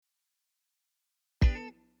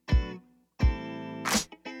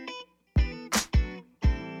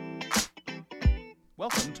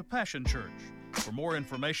Welcome to Passion Church. For more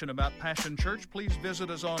information about Passion Church, please visit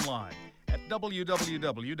us online at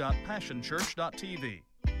www.passionchurch.tv.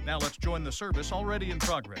 Now let's join the service already in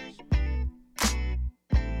progress.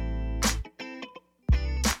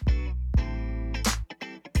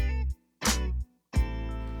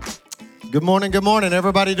 Good morning,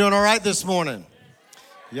 Everybody doing all right this morning?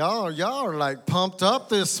 Y'all are like pumped up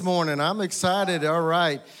this morning. I'm excited. All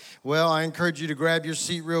right. Well, I encourage you to grab your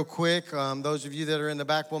seat real quick. Those of you that are in the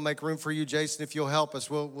back, we'll make room for you. Jason, if you'll help us,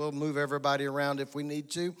 we'll move everybody around if we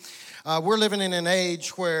need to. We're living in an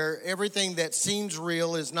age where everything that seems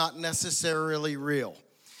real is not necessarily real.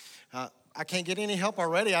 I can't get any help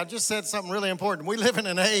already. I just said something really important. We live in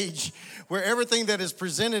an age where everything that is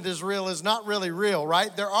presented as real is not really real,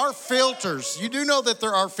 right? There are filters. You do know that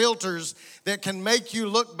there are filters that can make you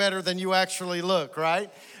look better than you actually look, right?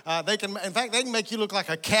 They can make you look like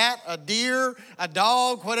a cat, a deer, a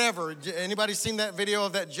dog, whatever. Anybody seen that video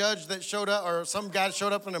of that judge that showed up, or some guy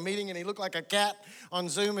showed up in a meeting and he looked like a cat on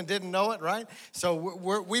Zoom and didn't know it, right? So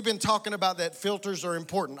we've been talking about that filters are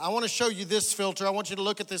important. I want to show you this filter. I want you to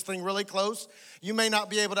look at this thing really close. You may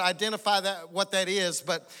not be able to identify what that is,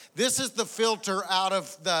 but this is the filter out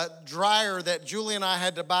of the dryer that Julie and I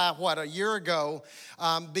had to buy, a year ago,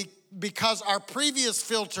 because our previous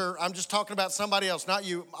filter, I'm just talking about somebody else, not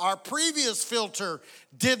you. Our previous filter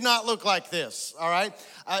did not look like this, all right?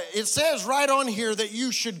 It says right on here that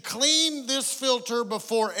you should clean this filter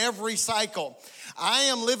before every cycle. I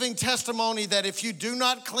am living testimony that if you do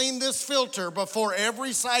not clean this filter before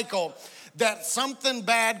every cycle, that something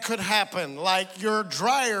bad could happen, like your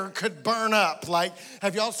dryer could burn up. Like,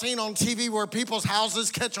 have y'all seen on TV where people's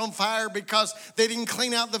houses catch on fire because they didn't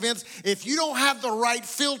clean out the vents? If you don't have the right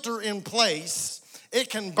filter in place, it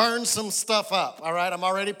can burn some stuff up, all right? I'm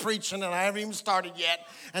already preaching and I haven't even started yet.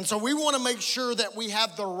 And so we want to make sure that we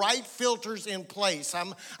have the right filters in place.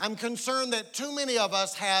 I'm concerned that too many of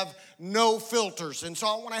us have no filters. And so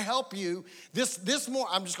I want to help you.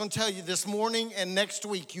 I'm just going to tell you, this morning and next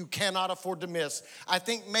week, you cannot afford to miss. I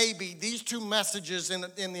think maybe these two messages in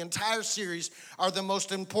the entire series are the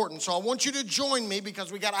most important. So I want you to join me because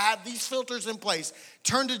we got to have these filters in place.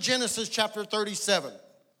 Turn to Genesis chapter 37.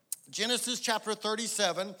 Genesis chapter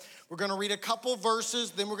 37, we're going to read a couple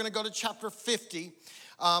verses, then we're going to go to chapter 50,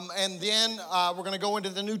 and then we're going to go into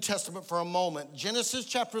the New Testament for a moment. Genesis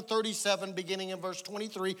chapter 37, beginning in verse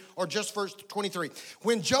 23, or just verse 23.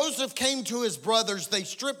 When Joseph came to his brothers, they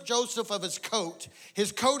stripped Joseph of his coat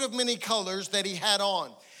of many colors that he had on,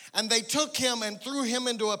 and they took him and threw him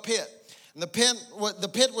into a pit. And the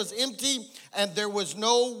pit was empty, and there was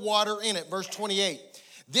no water in it. Verse 28.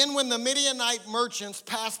 Then when the Midianite merchants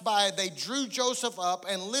passed by, they drew Joseph up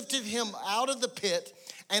and lifted him out of the pit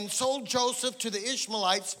and sold Joseph to the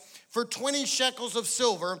Ishmaelites for 20 shekels of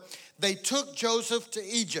silver. They took Joseph to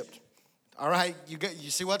Egypt. All right, you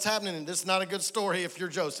see what's happening. This is not a good story if you're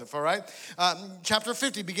Joseph, all right? Chapter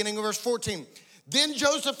 50, beginning of verse 14. Then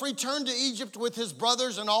Joseph returned to Egypt with his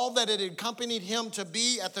brothers and all that had accompanied him to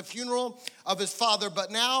be at the funeral of his father.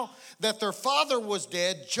 But now that their father was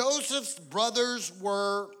dead, Joseph's brothers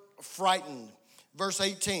were frightened. Verse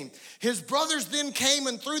 18. His brothers then came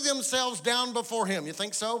and threw themselves down before him. You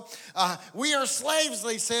think so? We are slaves,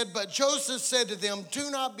 they said. But Joseph said to them, do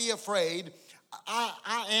not be afraid.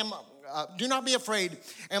 Do not be afraid.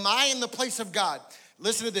 Am I in the place of God?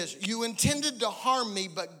 Listen to this. You intended to harm me,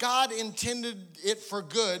 but God intended it for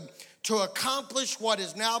good to accomplish what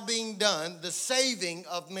is now being done, the saving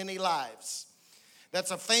of many lives. That's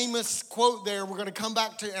a famous quote there we're going to come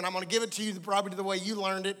back to, and I'm going to give it to you probably the way you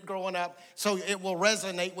learned it growing up, so it will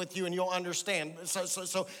resonate with you and you'll understand.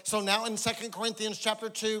 So now in 2 Corinthians chapter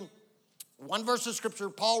 2, one verse of scripture,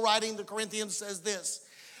 Paul writing to Corinthians says this,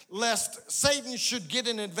 lest Satan should get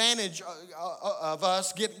an advantage of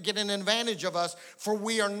us, get an advantage of us, for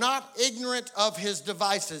we are not ignorant of his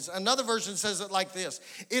devices. Another version says it like this.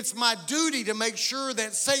 It's my duty to make sure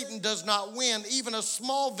that Satan does not win even a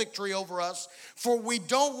small victory over us, for we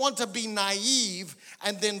don't want to be naive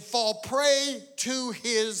and then fall prey to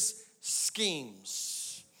his schemes.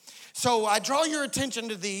 So I draw your attention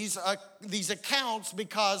to these accounts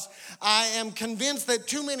because I am convinced that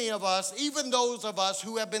too many of us, even those of us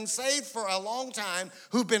who have been saved for a long time,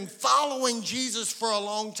 who've been following Jesus for a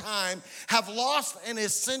long time, have lost an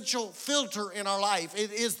essential filter in our life.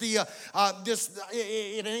 It is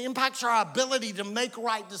it impacts our ability to make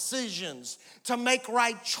right decisions, to make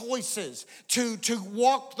right choices, to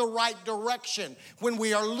walk the right direction. When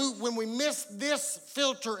we miss this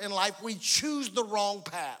filter in life, we choose the wrong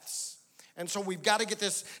paths. And so we've got to get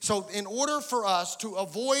this. So in order for us to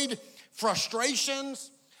avoid frustrations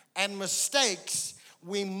and mistakes,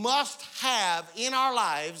 we must have in our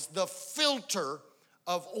lives the filter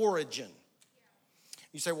of origin.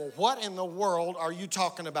 You say, well, what in the world are you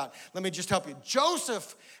talking about? Let me just help you.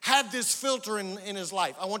 Joseph had this filter in his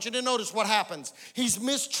life. I want you to notice what happens. He's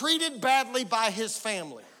mistreated badly by his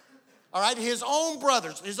family. All right, his own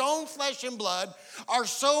brothers, his own flesh and blood are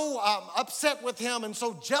so upset with him and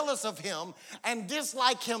so jealous of him and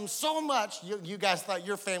dislike him so much. You guys thought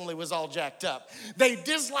your family was all jacked up. They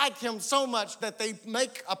dislike him so much that they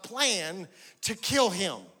make a plan to kill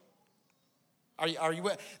him. Are you?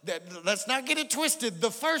 Let's not get it twisted.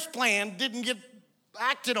 The first plan didn't get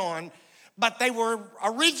acted on, but they were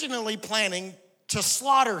originally planning to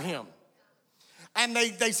slaughter him. And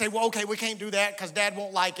they say, well, okay, we can't do that because Dad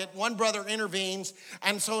won't like it. One brother intervenes,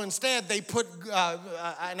 and so instead they put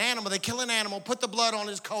an animal, they kill an animal, put the blood on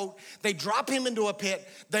his coat, they drop him into a pit,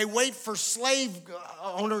 they wait for slave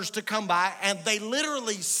owners to come by, and they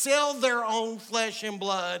literally sell their own flesh and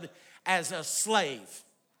blood as a slave.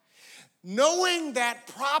 Knowing that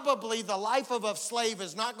probably the life of a slave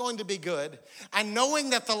is not going to be good, and knowing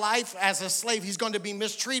that the life as a slave, he's going to be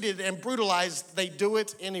mistreated and brutalized, they do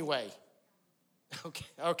it anyway.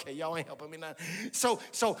 Okay, y'all ain't helping me now.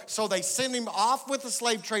 So they send him off with the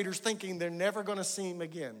slave traders thinking they're never going to see him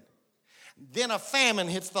again. Then a famine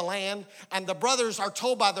hits the land, and the brothers are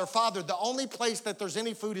told by their father the only place that there's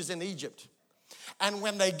any food is in Egypt. And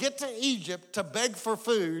when they get to Egypt to beg for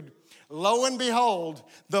food, lo and behold,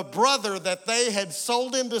 the brother that they had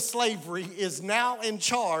sold into slavery is now in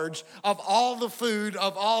charge of all the food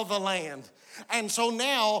of all the land. And so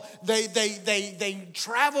now they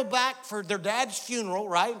travel back for their dad's funeral,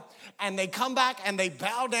 right? And they come back and they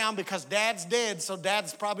bow down because Dad's dead, so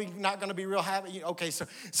Dad's probably not going to be real happy. Okay,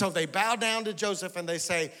 so they bow down to Joseph and they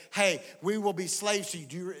say, hey, we will be slaves to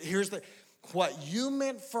you. Here's what you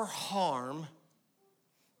meant for harm,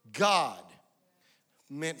 God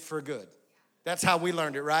meant for good. That's how we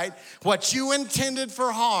learned it, right? What you intended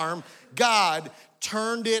for harm, God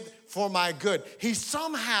turned it for my good. He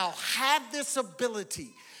somehow had this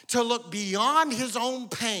ability to look beyond his own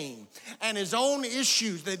pain and his own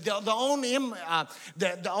issues, the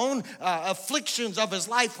own afflictions of his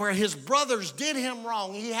life where his brothers did him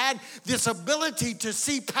wrong. He had this ability to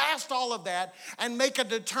see past all of that and make a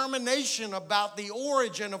determination about the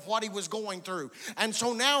origin of what he was going through. And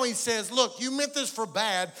so now he says, look, you meant this for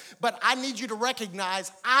bad, but I need you to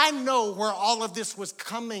recognize I know where all of this was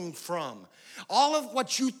coming from. All of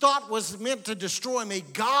what you thought was meant to destroy me,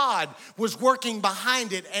 God was working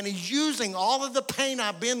behind it, and he's using all of the pain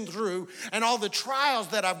I've been through and all the trials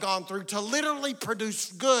that I've gone through to literally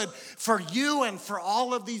produce good for you and for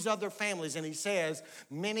all of these other families. And he says,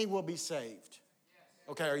 many will be saved.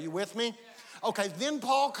 Okay, are you with me? Okay, then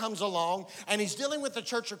Paul comes along, and he's dealing with the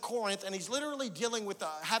church of Corinth, and he's literally dealing with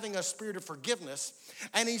having a spirit of forgiveness.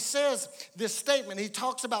 And he says this statement. He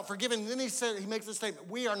talks about forgiving, and then he makes this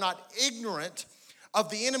statement. We are not ignorant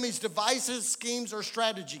of the enemy's devices, schemes, or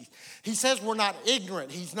strategies. He says we're not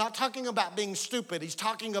ignorant. He's not talking about being stupid. He's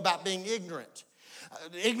talking about being ignorant.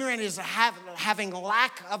 Ignorant is having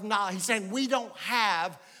lack of knowledge. He's saying we don't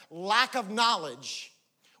have lack of knowledge.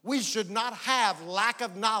 We should not have lack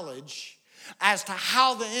of knowledge as to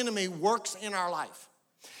how the enemy works in our life.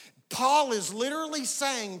 Paul is literally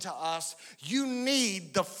saying to us, you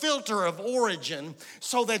need the filter of origin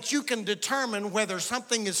so that you can determine whether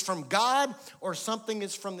something is from God or something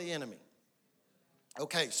is from the enemy.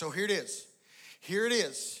 Okay, so here it is. Here it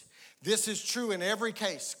is. This is true in every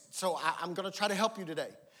case. So I'm going to try to help you today.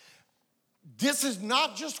 This is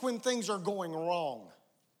not just when things are going wrong.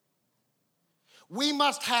 We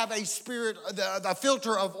must have a spirit, the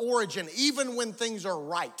filter of origin, even when things are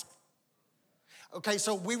right. Okay,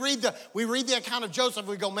 so we read the account of Joseph.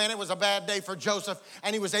 We go, man, it was a bad day for Joseph,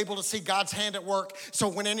 and he was able to see God's hand at work. So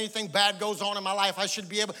when anything bad goes on in my life, I should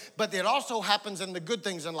be able. But it also happens in the good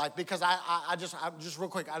things in life, because I just real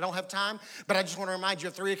quick, I don't have time, but I just want to remind you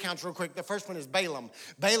of 3 accounts real quick. The first one is Balaam.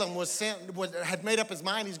 Balaam had made up his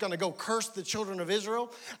mind he's going to go curse the children of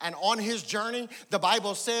Israel, and on his journey, the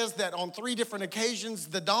Bible says that on 3 different occasions,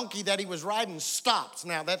 the donkey that he was riding stopped.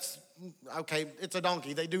 Now that's okay, it's a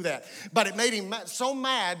donkey, they do that. But it made him so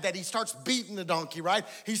mad that he starts beating the donkey, right?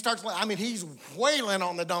 He's wailing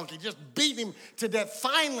on the donkey, just beating him to death.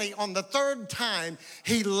 Finally, on the 3rd time,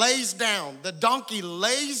 he lays down. The donkey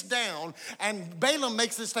lays down, and Balaam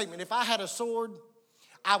makes this statement, if I had a sword,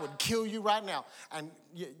 I would kill you right now. And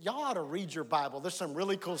y'all ought to read your Bible. There's some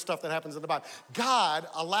really cool stuff that happens in the Bible. God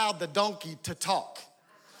allowed the donkey to talk.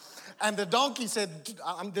 And the donkey said,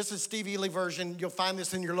 this is Steve Ely version. You'll find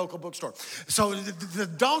this in your local bookstore. So the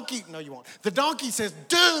donkey, no, you won't. The donkey says,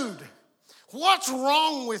 dude, What's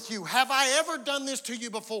wrong with you? Have I ever done this to you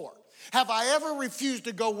before? Have I ever refused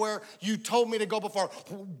to go where you told me to go before?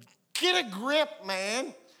 Get a grip,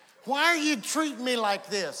 man. Why are you treating me like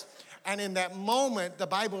this? And in that moment, the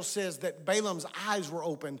Bible says that Balaam's eyes were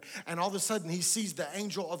opened, and all of a sudden he sees the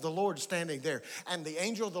angel of the Lord standing there. And the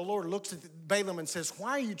angel of the Lord looks at Balaam and says, why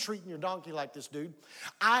are you treating your donkey like this, dude?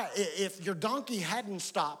 If your donkey hadn't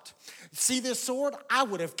stopped, see this sword? I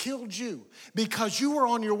would have killed you because you were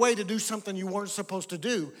on your way to do something you weren't supposed to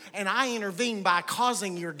do, and I intervened by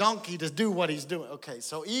causing your donkey to do what he's doing. Okay,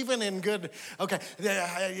 so even in good,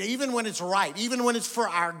 even when it's right, even when it's for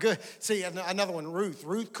our good. See, another one, Ruth.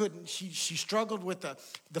 Ruth couldn't. She struggled with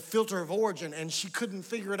the filter of origin, and she couldn't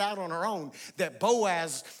figure it out on her own. That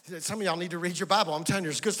Boaz, some of y'all need to read your Bible. I'm telling you,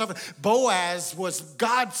 it's good stuff. Boaz was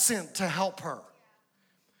God sent to help her.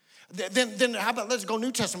 Then how about, let's go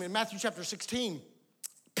New Testament. In Matthew chapter 16,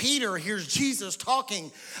 Peter hears Jesus talking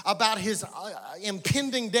about his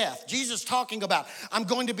impending death. Jesus talking about, I'm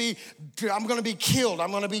going to be killed. I'm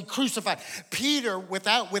going to be crucified. Peter,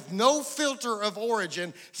 with no filter of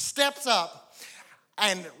origin, steps up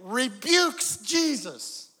and rebukes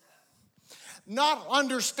Jesus, not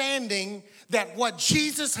understanding that what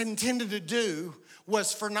Jesus intended to do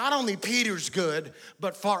was for not only Peter's good,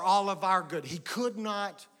 but for all of our good. He could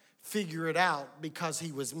not figure it out because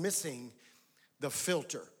he was missing the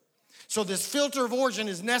filter. So this filter of origin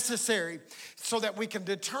is necessary so that we can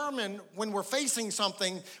determine when we're facing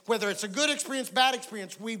something, whether it's a good experience, bad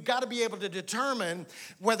experience, we've got to be able to determine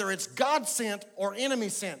whether it's God sent or enemy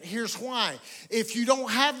sent. Here's why. If you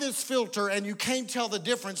don't have this filter and you can't tell the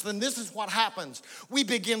difference, then this is what happens. We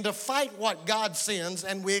begin to fight what God sends,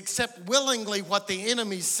 and we accept willingly what the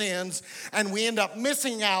enemy sends, and we end up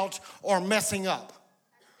missing out or messing up.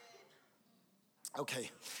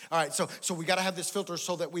 Okay. All right, so we got to have this filter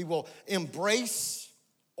so that we will embrace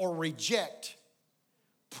or reject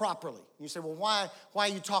properly. You say, well, why are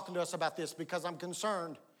you talking to us about this? Because I'm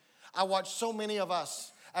concerned. I watch so many of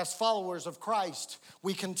us as followers of Christ,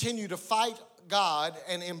 we continue to fight God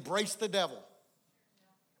and embrace the devil.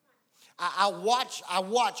 I watch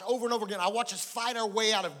over and over again. I watch us fight our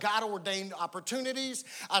way out of God-ordained opportunities.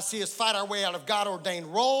 I see us fight our way out of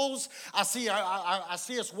God-ordained roles. I see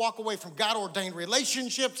us walk away from God-ordained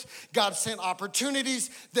relationships, God-sent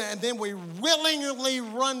opportunities. And then we willingly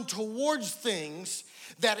run towards things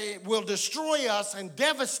that it will destroy us and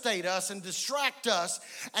devastate us and distract us.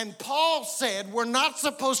 And Paul said we're not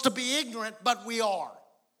supposed to be ignorant, but we are.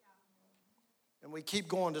 And we keep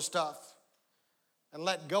going to stuff and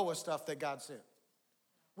let go of stuff that God sent.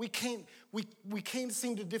 We can't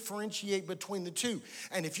seem to differentiate between the two.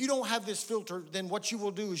 And if you don't have this filter, then what you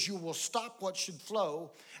will do is you will stop what should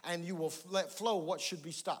flow, and you will let flow what should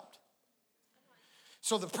be stopped.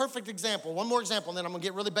 So the perfect example, one more example, and then I'm going to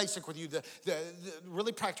get really basic with you, the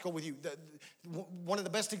really practical with you. One of the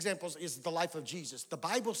best examples is the life of Jesus. The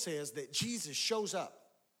Bible says that Jesus shows up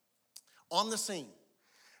on the scene.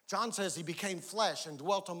 John says he became flesh and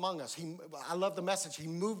dwelt among us. I love the message. He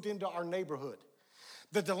moved into our neighborhood.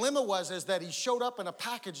 The dilemma is that he showed up in a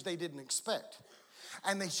package they didn't expect.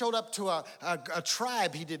 And they showed up to a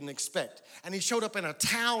tribe he didn't expect. And he showed up in a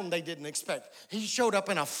town they didn't expect. He showed up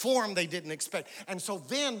in a form they didn't expect. And so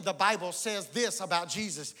then the Bible says this about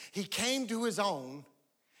Jesus. He came to his own,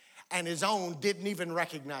 and his own didn't even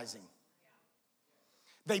recognize him.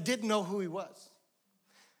 They didn't know who he was.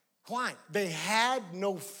 Why? They had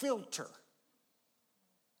no filter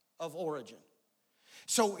of origin.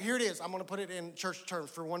 So here it is. I'm going to put it in church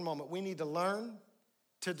terms for one moment. We need to learn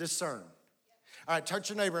to discern. All right,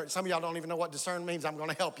 touch your neighbor. Some of y'all don't even know what discern means. I'm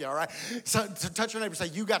going to help you, all right? So to touch your neighbor, say,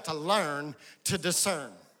 you got to learn to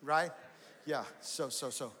discern, right? Yeah, so.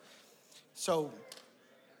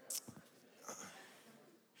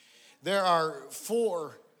 There are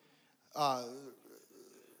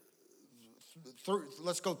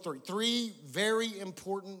three very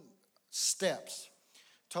important steps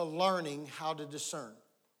to learning how to discern.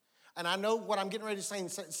 And I know what I'm getting ready to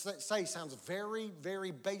say sounds very, very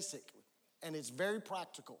basic, and it's very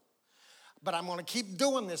practical. But I'm going to keep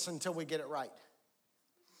doing this until we get it right.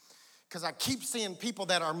 Because I keep seeing people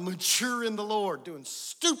that are mature in the Lord doing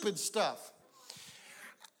stupid stuff.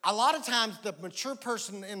 A lot of times the mature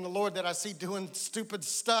person in the Lord that I see doing stupid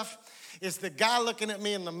stuff is the guy looking at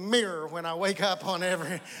me in the mirror when I wake up on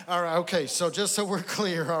every, all right, okay, so just so we're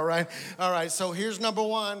clear, all right, so here's number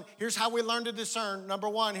one. Here's how we learn to discern. Number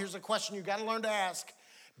one, here's a question you got to learn to ask.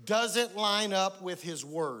 Does it line up with his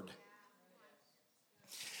word?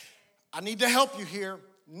 I need to help you here.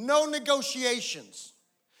 No negotiations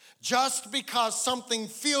just because something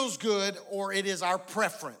feels good or it is our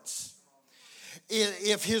preference.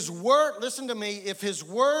 If his word, listen to me, if his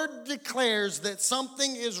word declares that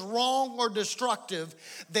something is wrong or destructive,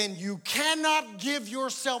 then you cannot give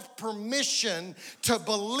yourself permission to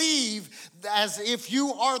believe as if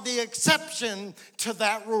you are the exception to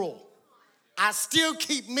that rule. I still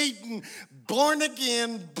keep meeting born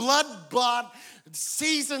again, blood-bought,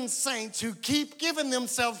 seasoned saints who keep giving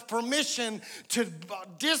themselves permission to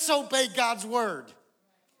disobey God's word.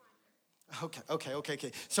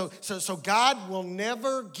 Okay. So God will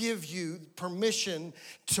never give you permission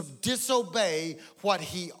to disobey what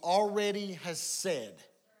he already has said.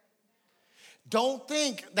 Don't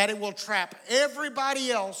think that it will trap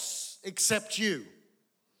everybody else except you.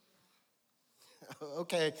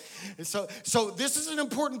 Okay, so this is an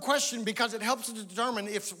important question because it helps to determine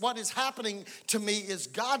if what is happening to me is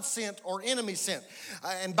God sent or enemy sent.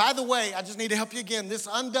 And by the way, I just need to help you again. This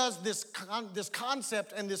undoes this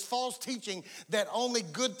concept and this false teaching that only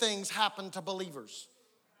good things happen to believers.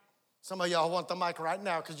 Some of y'all want the mic right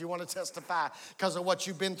now because you want to testify because of what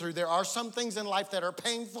you've been through. There are some things in life that are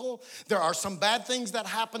painful. There are some bad things that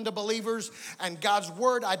happen to believers. And God's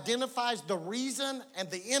word identifies the reason and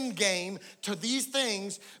the end game to these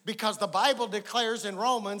things because the Bible declares in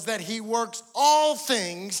Romans that he works all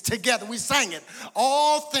things together. We sang it.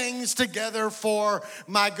 All things together for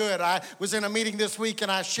my good. I was in a meeting this week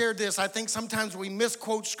and I shared this. I think sometimes we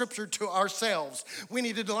misquote scripture to ourselves. We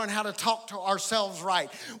need to learn how to talk to ourselves right.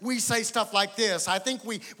 We say stuff like this. I think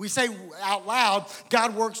we say out loud,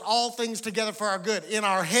 God works all things together for our good. In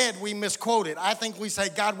our head, we misquote it. I think we say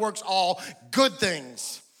God works all good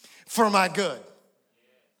things for my good.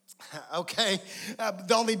 Okay?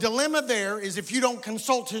 The only dilemma there is if you don't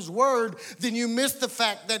consult his word, then you miss the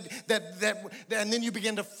fact that and then you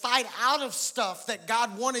begin to fight out of stuff that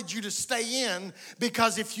God wanted you to stay in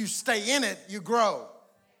because if you stay in it, you grow.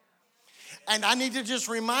 And I need to just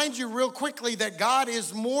remind you real quickly that God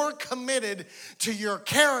is more committed to your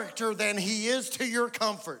character than he is to your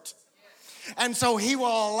comfort. And so he will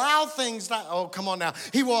allow things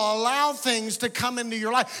he will allow things to come into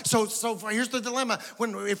your life. So here's the dilemma.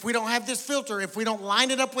 If we don't have this filter, if we don't line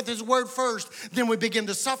it up with his word first, then we begin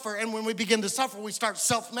to suffer. And when we begin to suffer, we start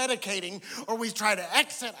self-medicating or we try to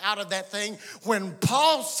exit out of that thing. When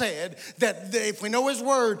Paul said that if we know his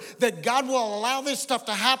word, that God will allow this stuff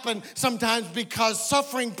to happen sometimes because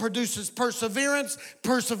suffering produces perseverance,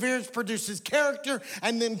 perseverance produces character,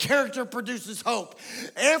 and then character produces hope.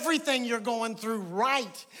 Everything you're going through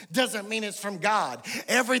right doesn't mean it's from God.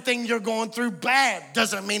 Everything you're going through bad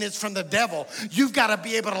doesn't mean it's from the devil. You've got to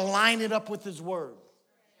be able to line it up with his word.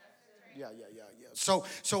 Yeah. So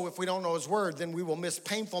if we don't know his word, then we will miss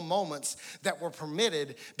painful moments that were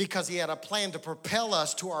permitted because he had a plan to propel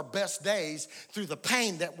us to our best days through the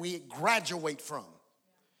pain that we graduate from.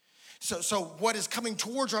 So what is coming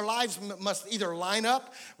towards our lives must either line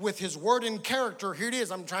up with his word and character. Here it is.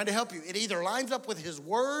 I'm trying to help you. It either lines up with his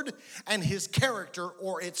word and his character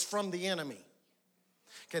or it's from the enemy.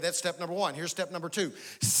 Okay, that's step number one. Here's step number two.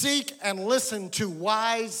 Seek and listen to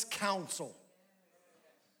wise counsel.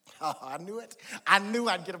 Oh, I knew it. I knew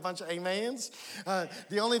I'd get a bunch of amens.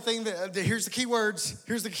 The only thing here's the key words.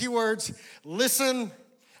 Here's the key words. Listen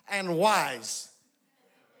and wise.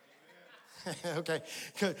 Okay,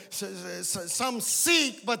 so some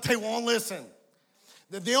seek, but they won't listen.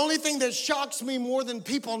 The only thing that shocks me more than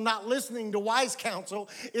people not listening to wise counsel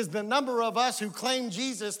is the number of us who claim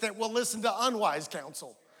Jesus that will listen to unwise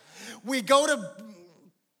counsel. We go to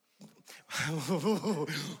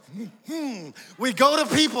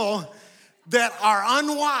people that are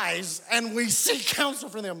unwise and we seek counsel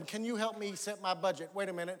from them. Can you help me set my budget? Wait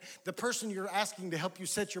a minute. The person you're asking to help you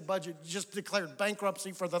set your budget just declared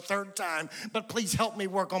bankruptcy for the third time, but please help me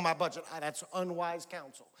work on my budget. That's unwise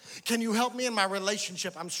counsel. Can you help me in my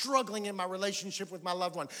relationship? I'm struggling in my relationship with my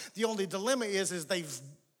loved one. The only dilemma is they've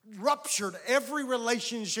ruptured every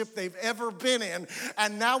relationship they've ever been in,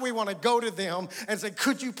 and now we want to go to them and say,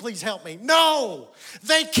 could you please help me? No,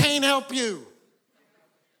 they can't help you.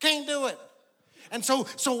 Can't do it. And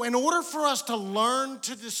so in order for us to learn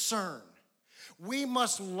to discern, we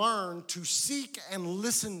must learn to seek and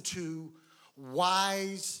listen to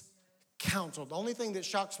wise counsel. The only thing that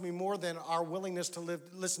shocks me more than our willingness to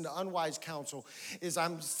listen to unwise counsel is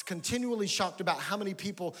I'm continually shocked about how many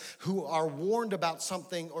people who are warned about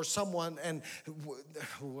something or someone, and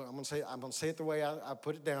I'm gonna say it the way I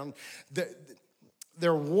put it down.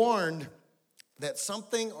 They're warned that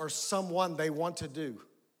something or someone they want to do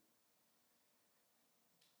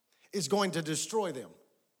is going to destroy them.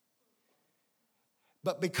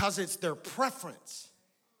 But because it's their preference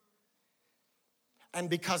and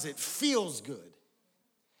because it feels good,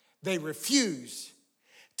 they refuse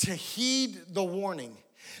to heed the warning.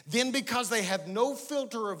 Then because they have no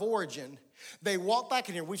filter of origin, they walk back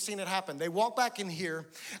in here. We've seen it happen. They walk back in here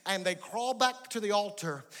and they crawl back to the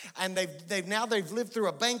altar, and they've lived through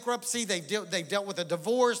a bankruptcy. They've dealt with a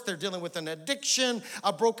divorce. They're dealing with an addiction,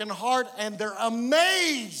 a broken heart, and they're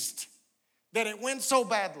amazed that it went so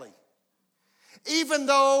badly. Even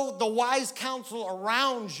though the wise counsel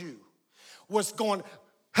around you was going,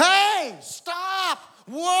 hey, stop.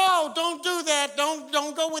 Whoa, don't do that.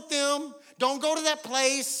 Don't go with them. Don't go to that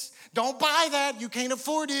place. Don't buy that. You can't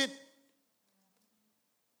afford it.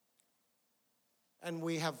 And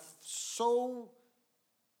we have so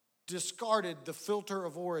discarded the filter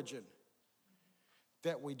of origin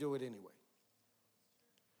that we do it anyway.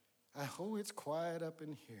 Oh, it's quiet up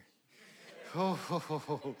in here.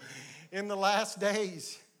 Oh, in the last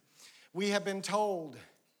days, we have been told,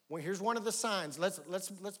 well, here's one of the signs. Let's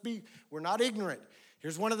be, we're not ignorant.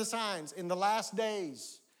 Here's one of the signs. In the last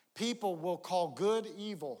days, people will call good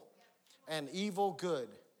evil and evil good.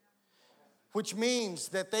 Which means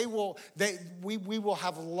that we will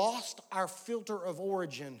have lost our filter of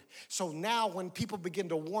origin. So now when people begin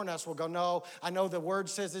to warn us, we'll go, no, I know the word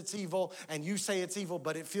says it's evil, and you say it's evil,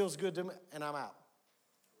 but it feels good to me, and I'm out.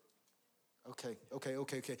 Okay.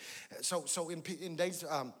 So in days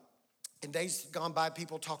gone by,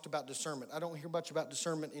 people talked about discernment. I don't hear much about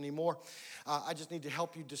discernment anymore. I just need to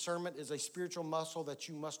help you. Discernment is a spiritual muscle that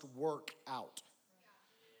you must work out.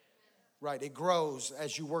 Right, it grows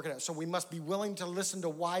as you work it out. So we must be willing to listen to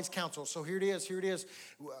wise counsel. So here it is.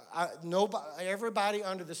 Everybody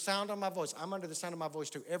under the sound of my voice, I'm under the sound of my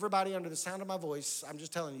voice too. Everybody under the sound of my voice, I'm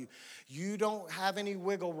just telling you, you don't have any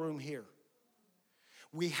wiggle room here.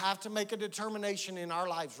 We have to make a determination in our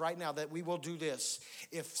lives right now that we will do this.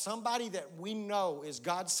 If somebody that we know is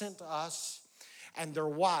God sent to us and they're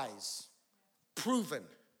wise, proven,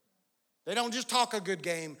 they don't just talk a good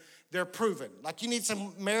game, they're proven. Like you need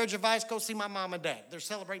some marriage advice, go see my mom and dad. They're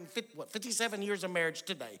celebrating 57 years of marriage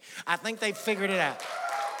today. I think they've figured it out.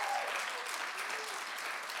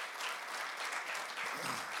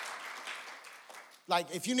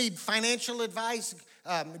 Like if you need financial advice,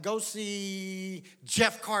 go see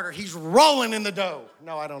Jeff Carter. He's rolling in the dough.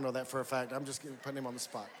 No, I don't know that for a fact. I'm just putting him on the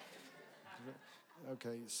spot.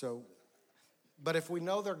 Okay, so, but if we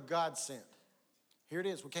know they're God sent, here it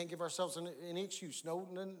is. We can't give ourselves any excuse. No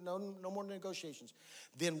more negotiations.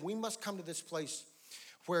 Then we must come to this place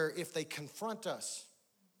where if they confront us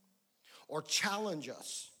or challenge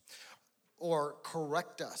us or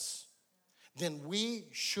correct us, then we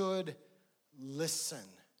should listen.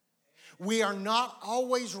 We are not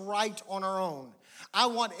always right on our own. I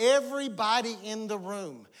want everybody in the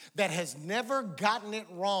room that has never gotten it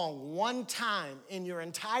wrong one time in your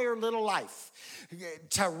entire little life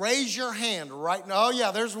to raise your hand right now. Oh,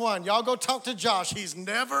 yeah, there's one. Y'all go talk to Josh. He's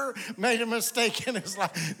never made a mistake in his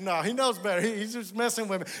life. No, he knows better. He's just messing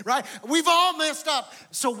with me, right? We've all messed up.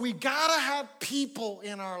 So we got to have people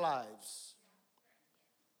in our lives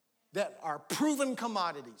that are proven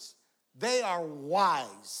commodities. They are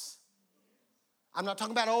wise. I'm not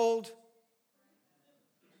talking about old.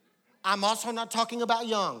 I'm also not talking about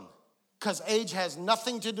young, because age has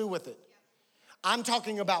nothing to do with it. I'm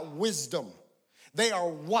talking about wisdom. They are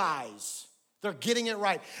wise. They're getting it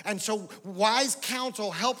right. And so wise counsel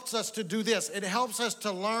helps us to do this. It helps us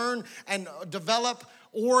to learn and develop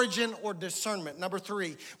origin or discernment. Number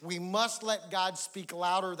 3, we must let God speak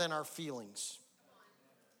louder than our feelings.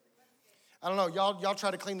 I don't know, y'all try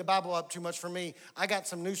to clean the Bible up too much for me. I got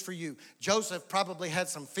some news for you. Joseph probably had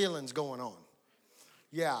some feelings going on.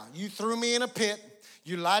 Yeah, you threw me in a pit.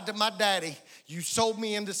 You lied to my daddy. You sold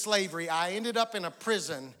me into slavery. I ended up in a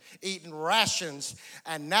prison eating rations,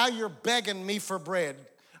 and now you're begging me for bread.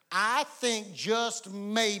 I think just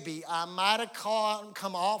maybe I might have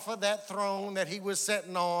come off of that throne that he was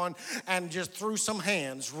sitting on and just threw some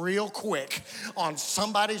hands real quick on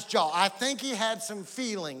somebody's jaw. I think he had some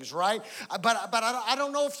feelings, right? But I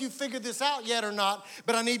don't know if you figured this out yet or not,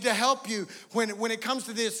 but I need to help you when it comes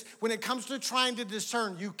to this, when it comes to trying to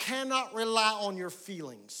discern. You cannot rely on your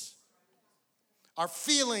feelings. Our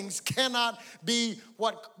feelings cannot be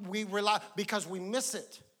what we rely, because we miss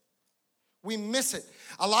it. We miss it.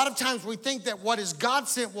 A lot of times we think that what is God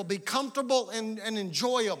sent will be comfortable and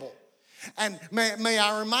enjoyable. And may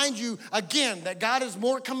I remind you again that God is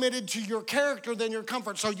more committed to your character than your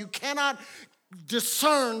comfort. So you cannot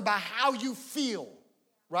discern by how you feel,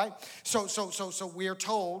 right? So we are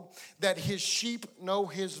told that his sheep know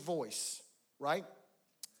his voice, right?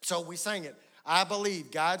 So we sang it. I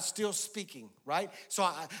believe God's still speaking, right? So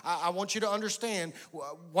I want you to understand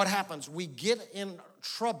what happens. We get in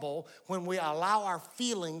trouble when we allow our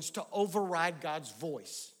feelings to override God's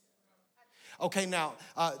voice. Okay, now,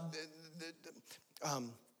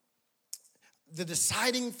 the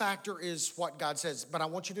deciding factor is what God says. But I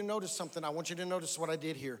want you to notice something. I want you to notice what I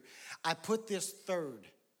did here. I put this third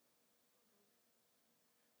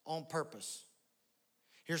on purpose.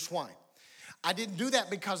 Here's why. I didn't do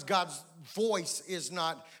that because God's voice is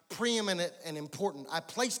not preeminent and important. I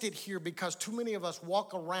placed it here because too many of us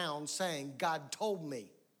walk around saying, God told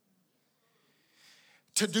me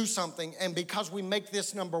to do something. And because we make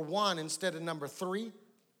this number one instead of number three,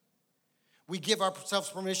 we give ourselves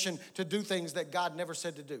permission to do things that God never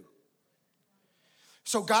said to do.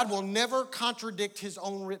 So God will never contradict his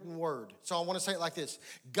own written word. So I want to say it like this.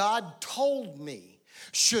 God told me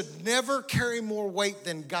should never carry more weight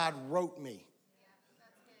than God wrote me.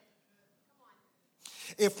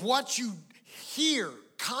 If what you hear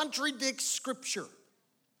contradicts Scripture,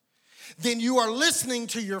 then you are listening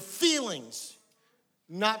to your feelings,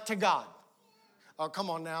 not to God. Oh, come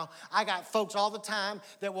on now. I got folks all the time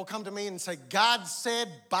that will come to me and say, God said,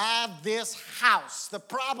 buy this house. The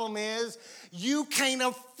problem is you can't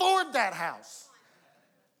afford that house.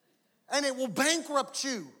 And it will bankrupt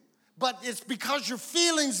you. But it's because your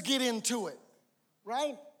feelings get into it,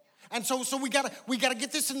 right? And so we gotta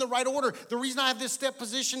get this in the right order. The reason I have this step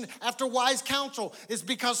position after wise counsel is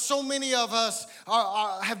because so many of us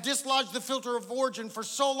have dislodged the filter of origin for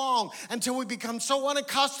so long until we become so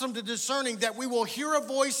unaccustomed to discerning that we will hear a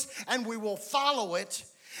voice and we will follow it.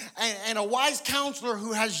 And a wise counselor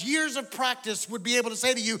who has years of practice would be able to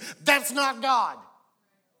say to you, that's not God.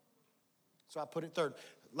 So I put it third.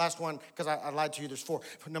 Last one, because I lied to you, there's four.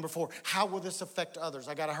 Number 4, how will this affect others?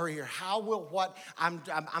 I got to hurry here. How will what, I'm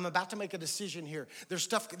about to make a decision here.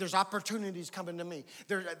 There's opportunities coming to me.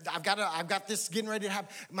 I've got this getting ready to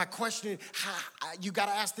happen. My question is, you got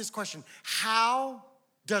to ask this question. How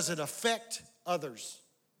does it affect others?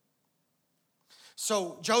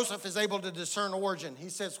 So Joseph is able to discern origin. He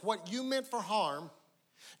says, what you meant for harm,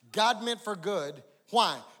 God meant for good.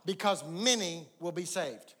 Why? Because many will be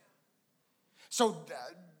saved. So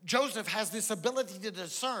Joseph has this ability to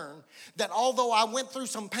discern that although I went through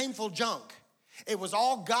some painful junk, it was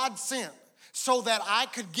all God sent so that I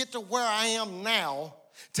could get to where I am now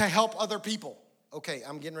to help other people. Okay,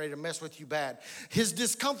 I'm getting ready to mess with you bad. His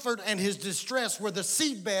discomfort and his distress were the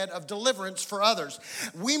seedbed of deliverance for others.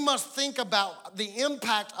 We must think about the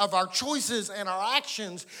impact of our choices and our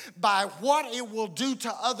actions by what it will do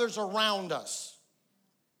to others around us.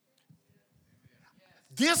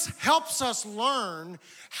 This helps us learn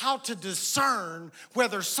how to discern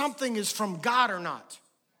whether something is from God or not.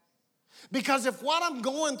 Because if what I'm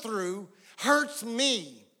going through hurts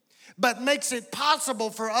me, but makes it possible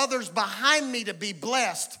for others behind me to be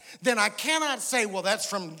blessed, then I cannot say, well, that's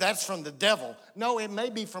from the devil. No, it may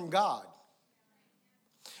be from God.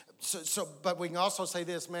 But we can also say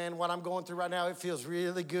this, man, what I'm going through right now, it feels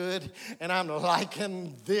really good, and I'm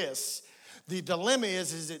liking this. The dilemma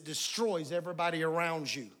is it destroys everybody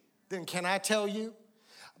around you. Then can I tell you,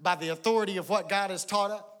 by the authority of what God has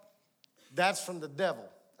taught us, that's from the devil.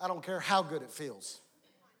 I don't care how good it feels.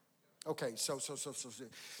 Okay, so.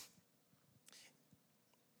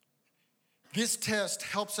 This test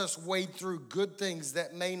helps us wade through good things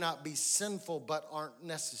that may not be sinful but aren't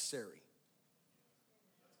necessary.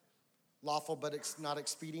 Lawful, but it's not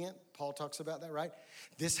expedient. Paul talks about that, right?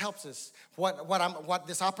 This helps us.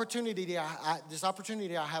 This opportunity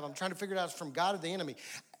I have, I'm trying to figure it out is from God or the enemy.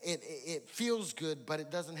 It feels good, but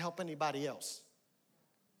it doesn't help anybody else.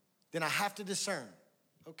 Then I have to discern.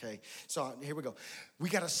 Okay, so here we go. We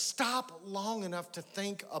got to stop long enough to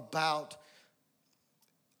think about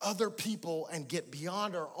other people and get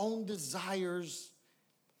beyond our own desires.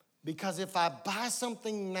 Because if I buy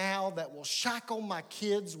something now that will shackle my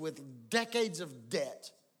kids with decades of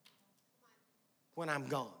debt when I'm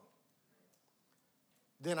gone,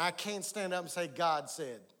 then I can't stand up and say, God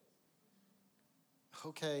said.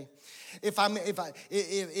 Okay. If I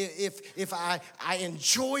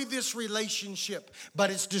enjoy this relationship,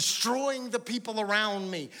 but it's destroying the people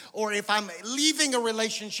around me, or if I'm leaving a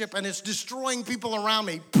relationship and it's destroying people around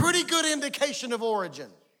me, pretty good indication of origin.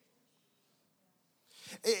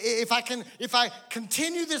 If I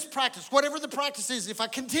continue this practice, whatever the practice is, if I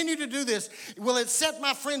continue to do this, will it set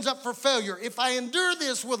my friends up for failure? If I endure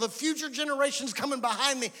this, will the future generations coming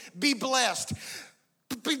behind me be blessed?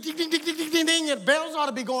 Ding, ding, ding, ding, ding, ding, ding, and bells ought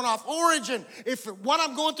to be going off. Origin. If what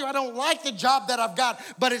I'm going through, I don't like the job that I've got,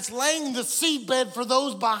 but it's laying the seedbed for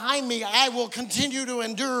those behind me, I will continue to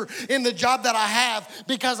endure in the job that I have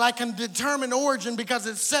because I can determine origin because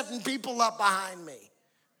it's setting people up behind me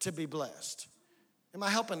to be blessed. Am I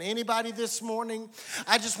helping anybody this morning?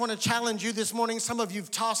 I just want to challenge you this morning. Some of you have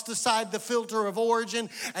tossed aside the filter of origin,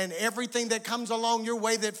 and everything that comes along your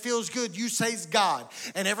way that feels good, you say is God.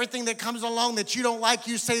 And everything that comes along that you don't like,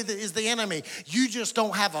 you say that is the enemy. You just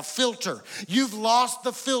don't have a filter. You've lost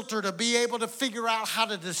the filter to be able to figure out how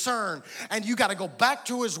to discern. And you got to go back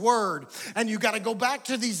to his word. And you got to go back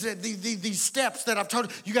to these steps that I've told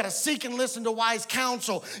you. You got to seek and listen to wise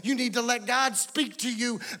counsel. You need to let God speak to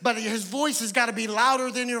you, but his voice has got to be louder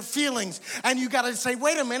than your feelings. And you got to say,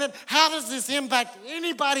 wait a minute, how does this impact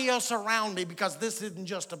anybody else around me? Because this isn't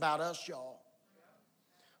just about us, y'all.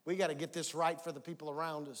 We got to get this right for the people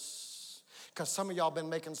around us. Because some of y'all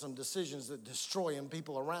been making some decisions that destroying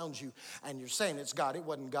people around you. And you're saying it's God. It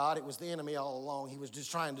wasn't God. It was the enemy all along. He was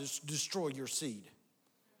just trying to destroy your seed.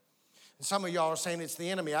 And some of y'all are saying it's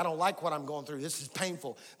the enemy. I don't like what I'm going through. This is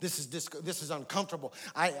painful. This is uncomfortable.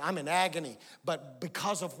 I'm in agony. But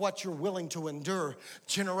because of what you're willing to endure,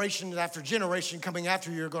 generation after generation coming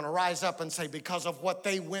after you are going to rise up and say, because of what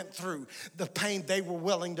they went through, the pain they were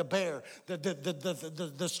willing to bear,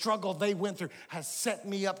 the struggle they went through has set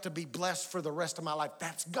me up to be blessed for the rest of my life.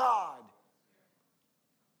 That's God.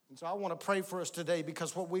 And so I want to pray for us today,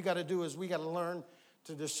 because what we got to do is we got to learn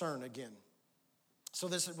to discern again. So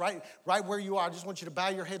this is right where you are. I just want you to bow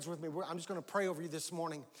your heads with me. I'm just going to pray over you this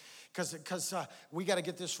morning, because we got to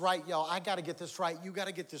get this right, y'all. I got to get this right. You got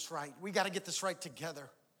to get this right. We got to get this right together.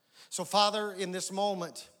 So Father, in this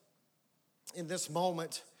moment,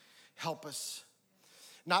 help us.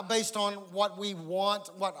 Not based on what we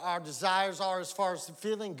want, what our desires are as far as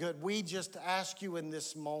feeling good. We just ask you in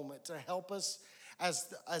this moment to help us as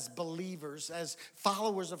believers, as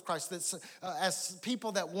followers of Christ, as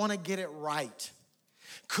people that want to get it right.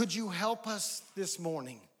 Could you help us this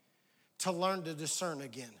morning to learn to discern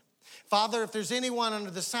again? Father, if there's anyone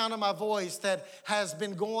under the sound of my voice that has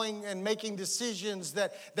been going and making decisions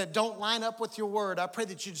that don't line up with your word, I pray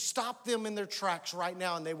that you'd stop them in their tracks right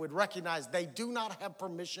now, and they would recognize they do not have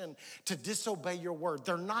permission to disobey your word.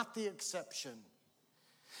 They're not the exception.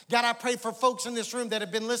 God, I pray for folks in this room that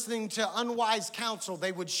have been listening to unwise counsel.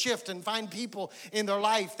 They would shift and find people in their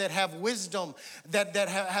life that have wisdom, that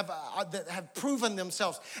have proven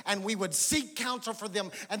themselves, and we would seek counsel for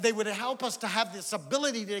them, and they would help us to have this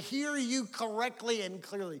ability to hear you correctly and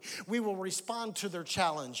clearly. We will respond to their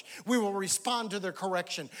challenge. We will respond to their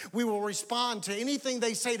correction. We will respond to anything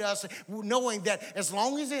they say to us, knowing that as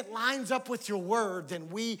long as it lines up with your word, then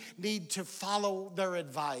we need to follow their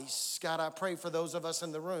advice. God, I pray for those of us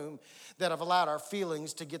in the room that have allowed our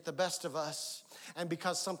feelings to get the best of us. And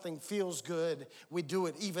because something feels good, we do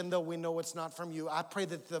it even though we know it's not from you. I pray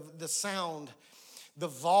that the sound, the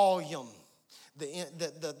volume,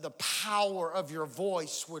 the power of your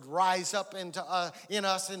voice would rise up in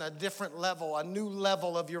us in a different level, a new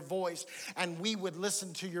level of your voice. And we would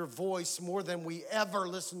listen to your voice more than we ever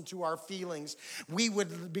listen to our feelings. We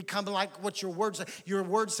would become like what your word says. Your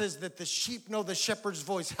word says that the sheep know the shepherd's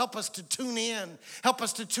voice. Help us to tune in. Help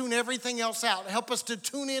us to tune everything else out. Help us to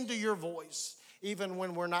tune into your voice, even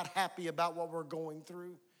when we're not happy about what we're going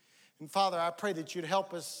through. And Father, I pray that you'd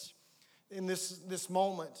help us in this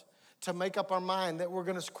moment to make up our mind that we're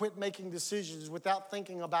going to quit making decisions without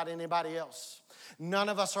thinking about anybody else. None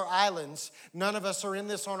of us are islands. None of us are in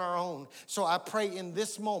this on our own. So I pray in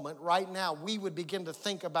this moment right now, we would begin to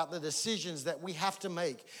think about the decisions that we have to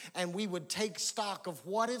make, and we would take stock of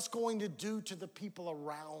what it's going to do to the people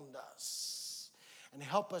around us, and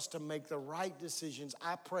help us to make the right decisions.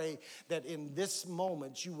 I pray that in this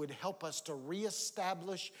moment, you would help us to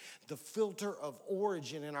reestablish the filter of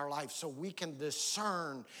origin in our life, so we can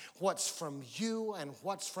discern what's from you and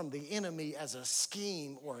what's from the enemy as a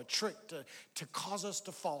scheme or a trick to cause us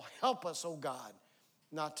to fall. Help us, oh God,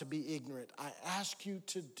 not to be ignorant. I ask you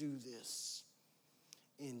to do this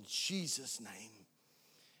in Jesus' name.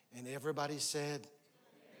 And everybody said,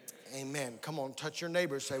 amen. Come on, touch your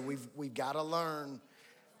neighbor. Say, we've got to learn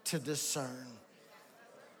to discern.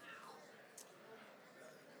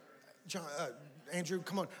 John, Andrew,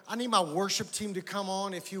 come on. I need my worship team to come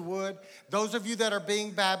on, if you would. Those of you that are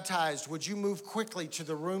being baptized, would you move quickly to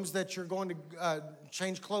the rooms that you're going to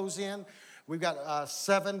change clothes in? We've got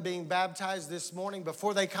 7 being baptized this morning.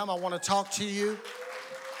 Before they come, I want to talk to you.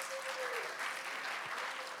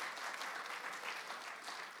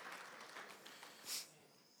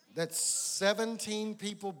 That's 17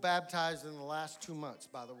 people baptized in the last 2 months,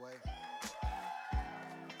 by the way.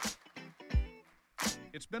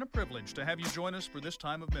 It's been a privilege to have you join us for this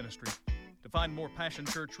time of ministry. To find more Passion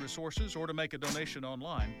Church resources or to make a donation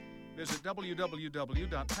online, visit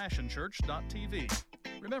www.passionchurch.tv.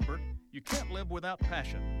 Remember, you can't live without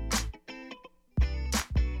passion.